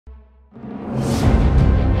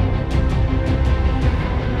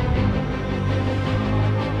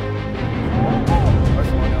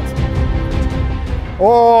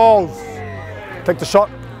Oh! Take the shot.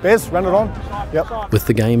 Bez, run it on. Yep. With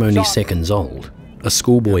the game only seconds old, a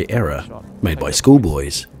schoolboy error, made by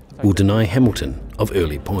schoolboys, will deny Hamilton of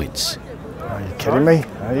early points. Are you kidding me?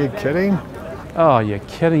 Are you kidding? Oh, you're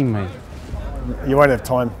kidding me. You won't have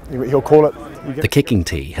time. He'll call it. The kicking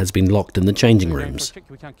tee has been locked in the changing rooms,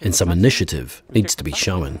 and some initiative needs to be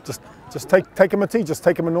shown. Just take him a tea. Just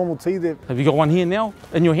take him a normal tea there. Have you got one here now,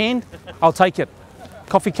 in your hand? I'll take it.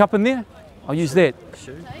 Coffee cup in there? I'll use that.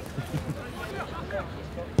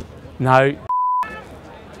 No.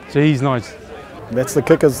 Jeez, nice. That's the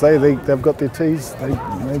kickers. They've got their teas.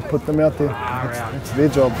 They put them out there. That's their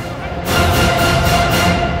job.